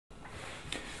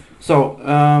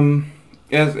So,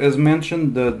 as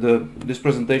mentioned, this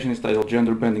presentation is titled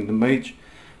Gender Bending the Mage,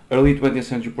 Early 20th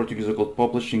Century Portuguese Occult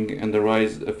Publishing and the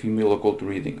Rise of Female Occult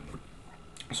Reading.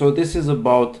 So this is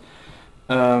about,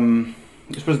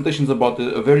 this presentation is about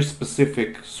a very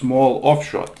specific, small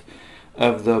offshot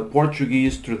of the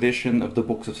Portuguese tradition of the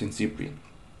Books of Saint Cyprian.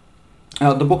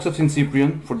 The Books of Saint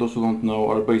Cyprian, for those who don't know,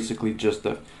 are basically just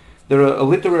they're a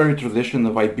literary tradition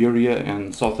of Iberia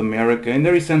and South America, and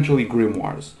they're essentially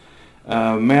grimoires.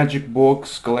 Magic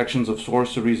books, collections of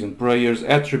sorceries and prayers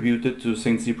attributed to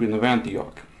Saint Cyprian of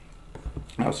Antioch.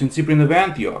 Now, Saint Cyprian of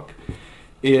Antioch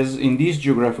is, in these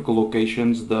geographical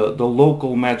locations, the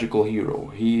local magical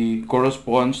hero. He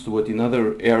corresponds to what in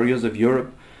other areas of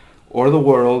Europe or the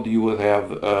world you would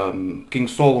have King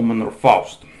Solomon or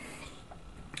Faust.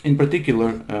 In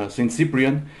particular, Saint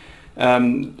Cyprian.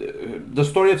 The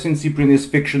story of Saint Cyprian is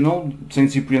fictional.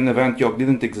 Saint Cyprian of Antioch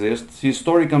didn't exist. His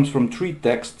story comes from three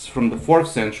texts from the 4th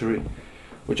century,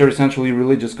 which are essentially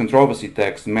religious controversy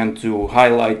texts meant to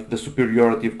highlight the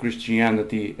superiority of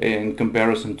Christianity in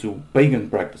comparison to pagan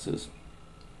practices.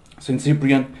 Saint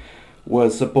Cyprian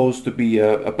was supposed to be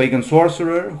a pagan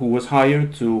sorcerer who was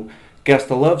hired to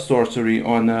cast a love sorcery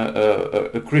on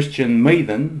a Christian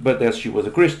maiden, but as she was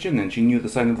a Christian and she knew the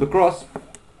sign of the cross,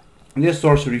 this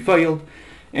sorcery failed,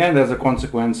 and as a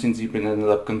consequence, Saint Cyprian ended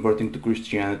up converting to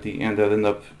Christianity and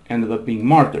ended up being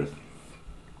martyred.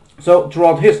 So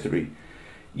throughout history,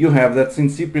 you have that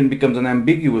Saint Cyprian becomes an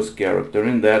ambiguous character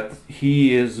in that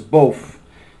he is both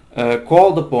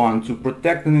called upon to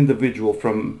protect an individual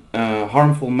from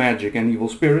harmful magic and evil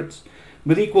spirits,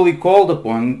 but equally called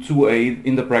upon to aid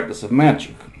in the practice of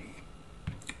magic.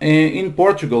 In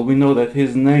Portugal, we know that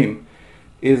his name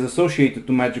is associated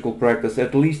to magical practice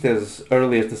at least as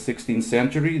early as the 16th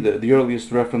century. The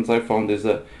earliest reference I found is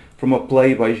from a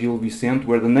play by Gil Vicente,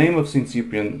 where the name of Saint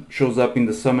Cyprian shows up in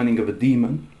the summoning of a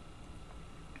demon.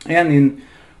 And in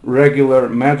regular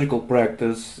magical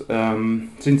practice,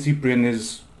 Saint Cyprian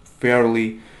is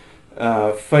fairly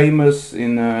famous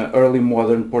in early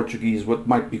modern Portuguese, what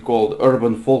might be called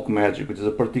urban folk magic, which is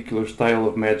a particular style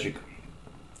of magic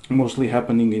mostly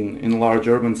happening in large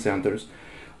urban centers,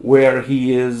 where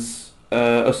he is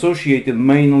associated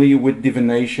mainly with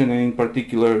divination and in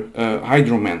particular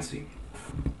hydromancy.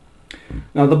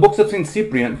 Now, the Books of Saint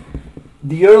Cyprian,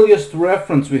 the earliest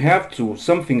reference we have to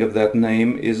something of that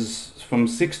name is from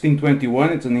 1621.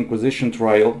 It's an Inquisition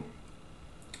trial,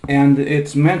 and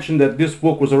it's mentioned that this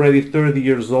book was already 30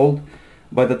 years old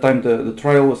by the time the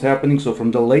trial was happening, so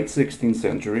from the late 16th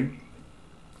century.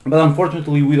 But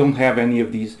unfortunately, we don't have any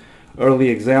of these early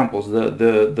examples.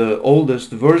 The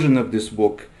oldest version of this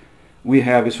book we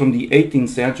have is from the 18th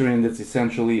century, and it's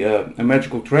essentially a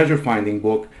magical treasure finding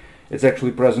book. It's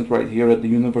actually present right here at the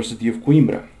University of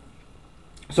Coimbra.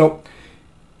 So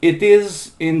it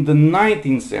is in the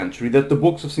 19th century that the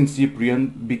Books of Saint Cyprian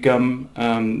become,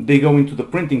 they go into the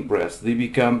printing press, they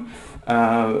become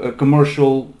a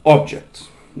commercial object.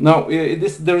 Now,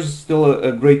 there's still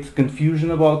a great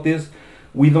confusion about this.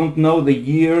 We don't know the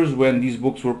years when these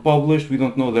books were published, we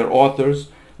don't know their authors.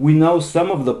 We know some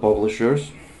of the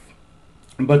publishers,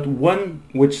 but one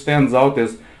which stands out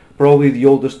as probably the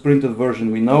oldest printed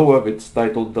version we know of, it's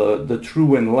titled The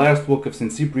True and Last Book of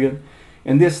Saint Cyprian,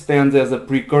 and this stands as a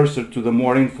precursor to the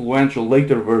more influential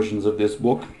later versions of this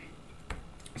book,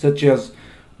 such as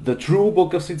The True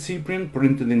Book of Saint Cyprian,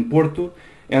 printed in Porto,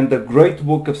 and The Great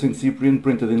Book of Saint Cyprian,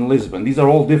 printed in Lisbon. These are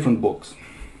all different books.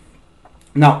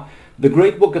 Now, the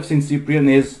Great Book of Saint Cyprian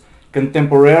is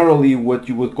contemporarily what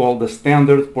you would call the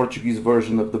standard Portuguese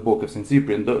version of the Book of Saint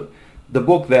Cyprian. The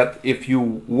book that if you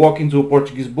walk into a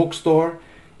Portuguese bookstore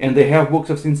and they have Books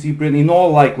of Saint Cyprian, in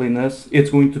all likeliness, it's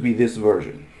going to be this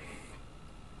version.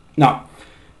 Now,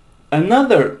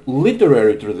 another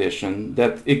literary tradition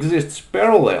that exists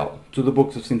parallel to the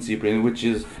Books of Saint Cyprian, which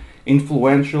is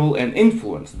influential and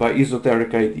influenced by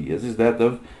esoteric ideas, is that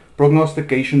of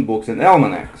prognostication books and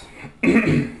almanacs.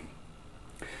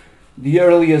 The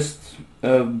earliest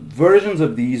versions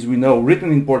of these we know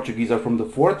written in Portuguese are from the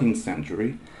 14th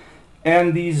century,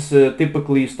 and these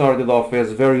typically started off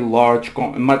as very large,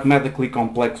 mathematically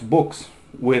complex books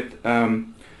with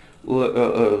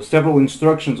several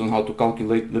instructions on how to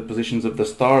calculate the positions of the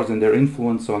stars and their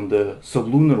influence on the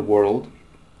sublunar world.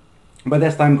 But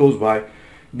as time goes by,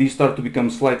 these start to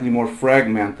become slightly more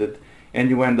fragmented, and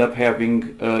you end up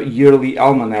having yearly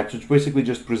almanacs, which basically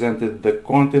just presented the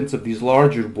contents of these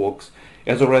larger books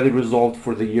as already resolved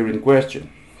for the year in question.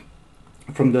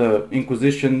 From the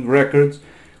Inquisition records,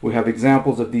 we have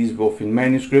examples of these both in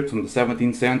manuscripts from the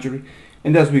 17th century,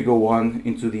 and as we go on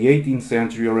into the 18th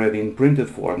century already in printed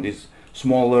form, these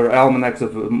smaller almanacs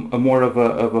of a more of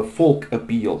a folk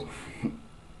appeal.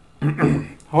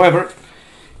 However,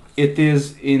 it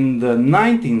is in the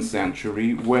 19th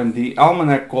century when the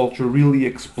almanac culture really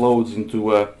explodes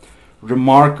into a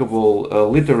remarkable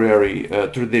literary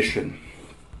tradition.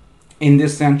 In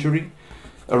this century,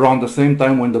 around the same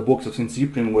time when the books of Saint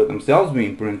Cyprian were themselves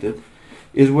being printed,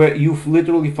 is where you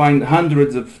literally find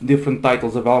hundreds of different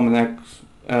titles of almanacs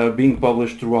being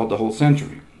published throughout the whole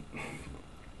century.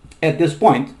 At this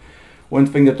point, one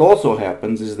thing that also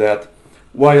happens is that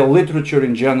while literature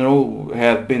in general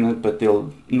had been up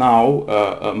until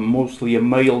now mostly a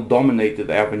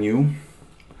male-dominated avenue,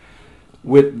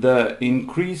 with the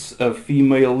increase of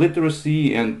female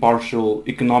literacy and partial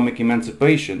economic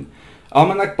emancipation,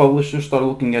 almanac publishers start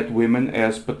looking at women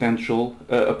as a potential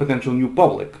new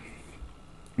public.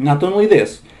 Not only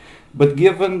this, but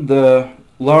given the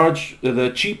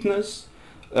cheapness,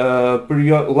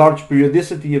 large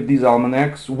periodicity of these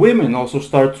almanacs, women also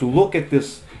start to look at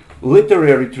this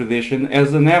literary tradition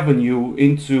as an avenue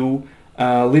into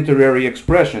literary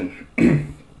expression.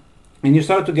 And you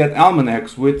start to get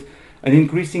almanacs with an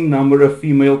increasing number of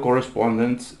female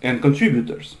correspondents and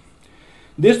contributors.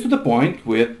 This to the point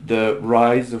with the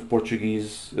rise of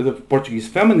the Portuguese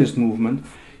feminist movement,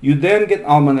 you then get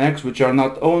almanacs which are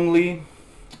not only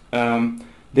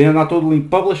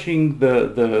publishing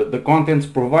the contents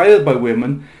provided by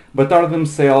women, but are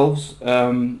themselves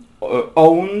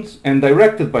owned and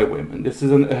directed by women. This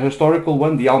is a historical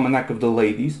one, the Almanac of the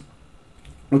Ladies,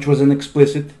 which was an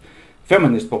explicit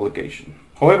feminist publication.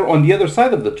 However, on the other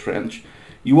side of the trench,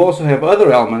 you also have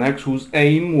other almanacs whose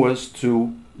aim was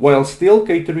to, while still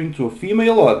catering to a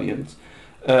female audience,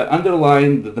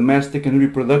 underline the domestic and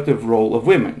reproductive role of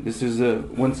women. This is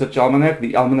one such almanac,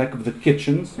 the Almanac of the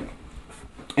Kitchens,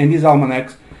 and these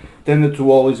almanacs tended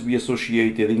to always be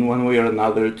associated in one way or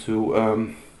another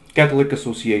to Catholic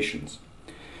associations.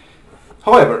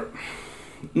 However,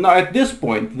 now at this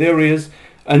point there is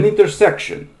an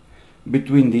intersection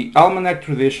between the almanac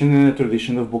tradition and the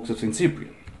tradition of books of Saint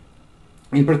Cyprian.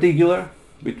 In particular,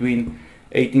 between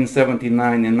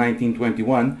 1879 and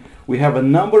 1921, we have a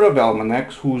number of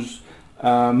almanacs whose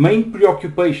main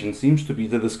preoccupation seems to be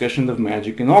the discussion of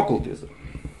magic and occultism.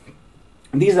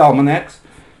 These almanacs,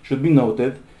 should be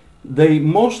noted, they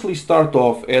mostly start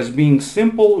off as being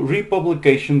simple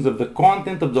republications of the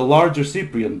content of the larger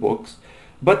Cyprian books,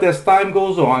 but as time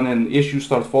goes on and issues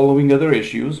start following other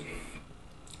issues,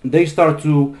 they start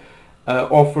to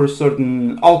offer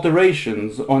certain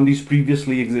alterations on these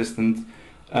previously existent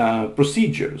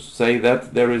procedures. Say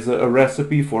that there is a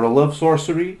recipe for a love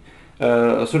sorcery,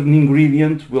 a certain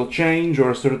ingredient will change,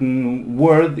 or a certain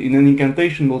word in an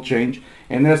incantation will change,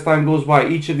 and as time goes by,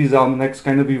 each of these almanacs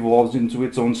kind of evolves into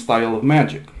its own style of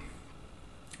magic.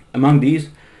 Among these,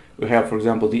 we have, for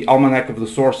example, the Almanac of the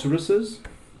Sorceresses,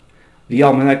 the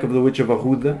Almanac of the Witch of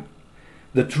Arruda,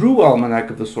 the True Almanac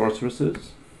of the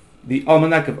Sorceresses, the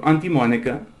Almanac of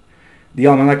Antimonica, the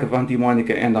Almanac of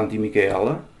Antimonica and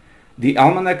Antimichaela, the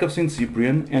Almanac of Saint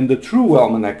Cyprian, and the True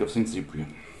Almanac of Saint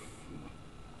Cyprian.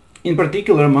 In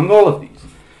particular, among all of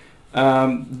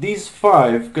these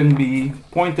five can be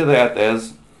pointed at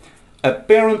as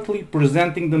apparently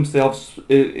presenting themselves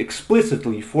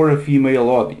explicitly for a female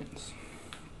audience.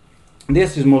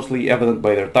 This is mostly evident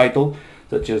by their title,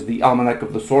 such as the Almanac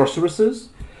of the Sorceresses,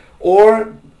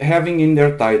 or having in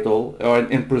their title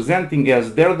and presenting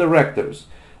as their directors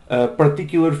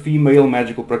particular female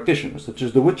magical practitioners, such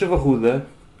as the Witch of Arruda,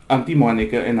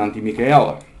 Antimonica, and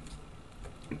Antimichaela.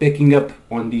 Picking up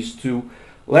on these two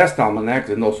last almanacs,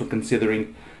 and also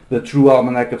considering the True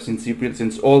Almanac of Saint Cyprian,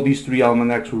 since all these three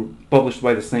almanacs were published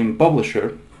by the same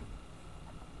publisher,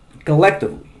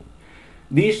 collectively,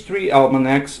 these three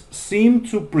almanacs seem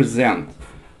to present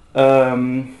a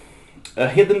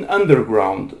hidden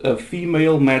underground of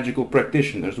female magical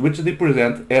practitioners, which they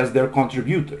present as their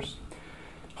contributors.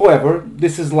 However,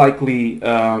 this is likely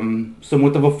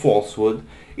somewhat of a falsehood.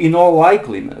 In all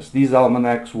likeliness, these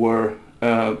almanacs were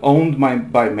owned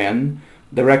by men,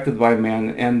 directed by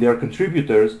men, and their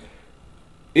contributors,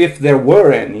 if there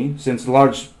were any, since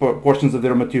large portions of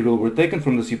their material were taken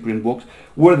from the Cyprian books,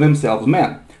 were themselves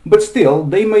men. But still,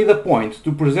 they made a point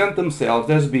to present themselves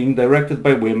as being directed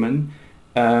by women,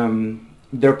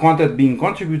 their content being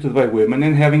contributed by women,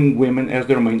 and having women as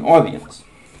their main audience.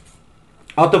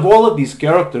 Out of all of these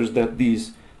characters that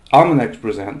these almanacs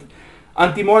present,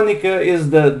 Antimonica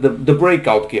is the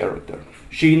breakout character.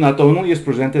 She not only is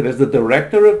presented as the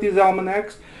director of these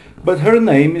almanacs, but her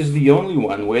name is the only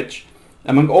one which,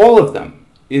 among all of them,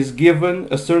 is given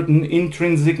a certain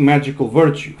intrinsic magical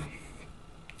virtue.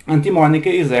 Antimonica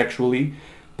is actually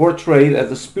portrayed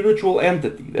as a spiritual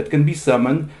entity that can be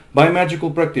summoned by magical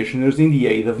practitioners in the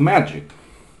aid of magic.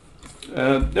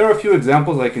 There are a few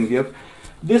examples I can give.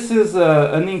 This is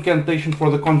an incantation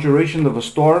for the conjuration of a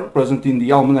storm, present in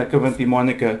the Almanac of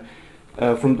Antimonica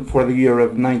for the year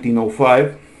of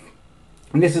 1905.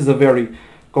 And this is a very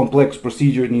complex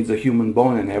procedure. It needs a human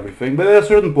bone and everything. But at a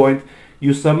certain point,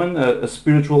 you summon a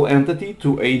spiritual entity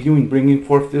to aid you in bringing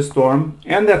forth this storm,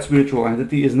 and that spiritual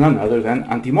entity is none other than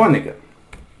Antimonica.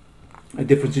 A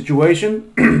different situation.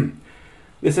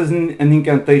 This is an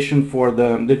incantation for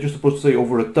that you're supposed to say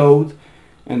over a toad,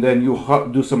 and then you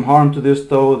do some harm to this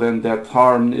toad, and that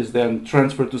harm is then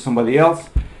transferred to somebody else.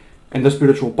 And the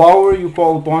spiritual power you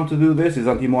call upon to do this is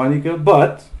Antimonica,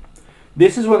 but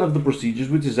this is one of the procedures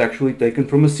which is actually taken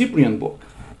from a Cyprian book.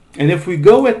 And if we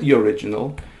go at the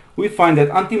original, we find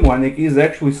that Antimonica is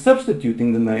actually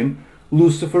substituting the name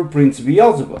Lucifer Prince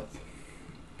Beelzebub.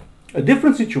 A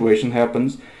different situation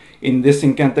happens in this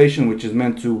incantation, which is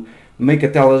meant to make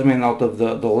a talisman out of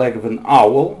the leg of an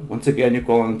owl. Once again, you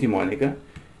call it Antimonica.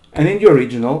 And in the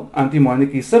original,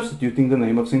 Antimonica is substituting the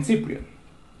name of Saint Cyprian.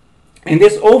 And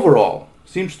this overall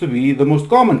seems to be the most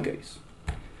common case.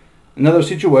 Another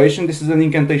situation, this is an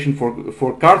incantation for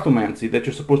cartomancy that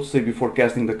you're supposed to say before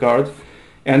casting the cards.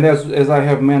 And as I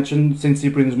have mentioned, Saint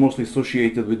Cyprian is mostly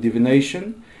associated with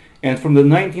divination. And from the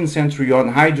 19th century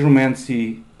on,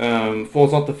 hydromancy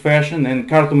falls out of fashion and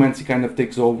cartomancy kind of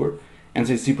takes over. And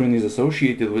Saint Cyprian is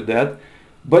associated with that.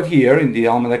 But here, in the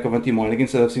Almanac of Antimonica,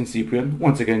 instead of Saint Cyprian,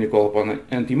 once again you call upon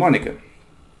Antimonica.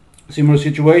 Similar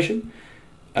situation,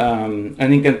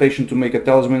 an incantation to make a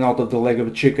talisman out of the leg of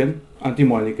a chicken,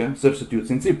 Antimonica substitutes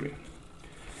Saint Cyprian.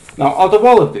 Now, out of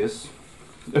all of this,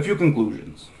 a few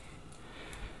conclusions.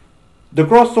 The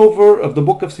crossover of the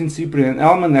Book of Saint Cyprian and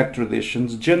Almanac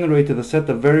traditions generated a set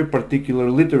of very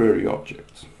particular literary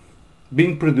objects,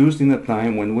 being produced in a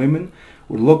time when women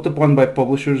were looked upon by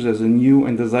publishers as a new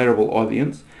and desirable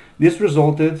audience. This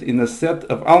resulted in a set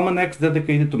of almanacs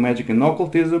dedicated to magic and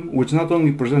occultism, which not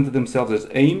only presented themselves as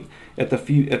aimed at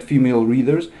female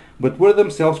readers, but were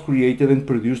themselves created and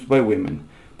produced by women,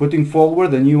 putting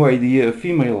forward a new idea of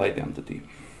female identity.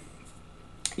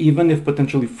 Even if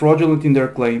potentially fraudulent in their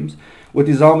claims, what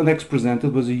these almanacs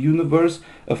presented was a universe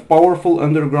of powerful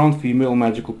underground female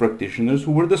magical practitioners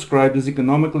who were described as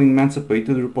economically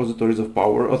emancipated repositories of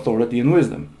power, authority, and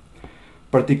wisdom.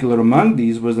 Particular among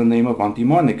these was the name of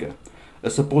Antimonica, a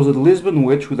supposed Lisbon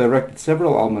witch who directed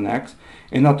several almanacs,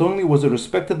 and not only was a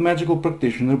respected magical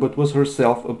practitioner, but was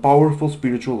herself a powerful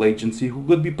spiritual agency who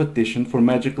could be petitioned for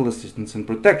magical assistance and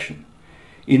protection.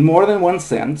 In more than one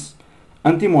sense,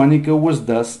 Antimonica was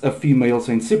thus a female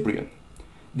Saint Cyprian,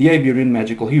 the Iberian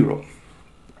magical hero.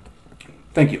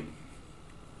 Thank you.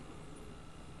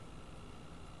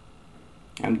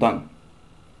 I'm done.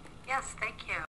 Yes, thank you.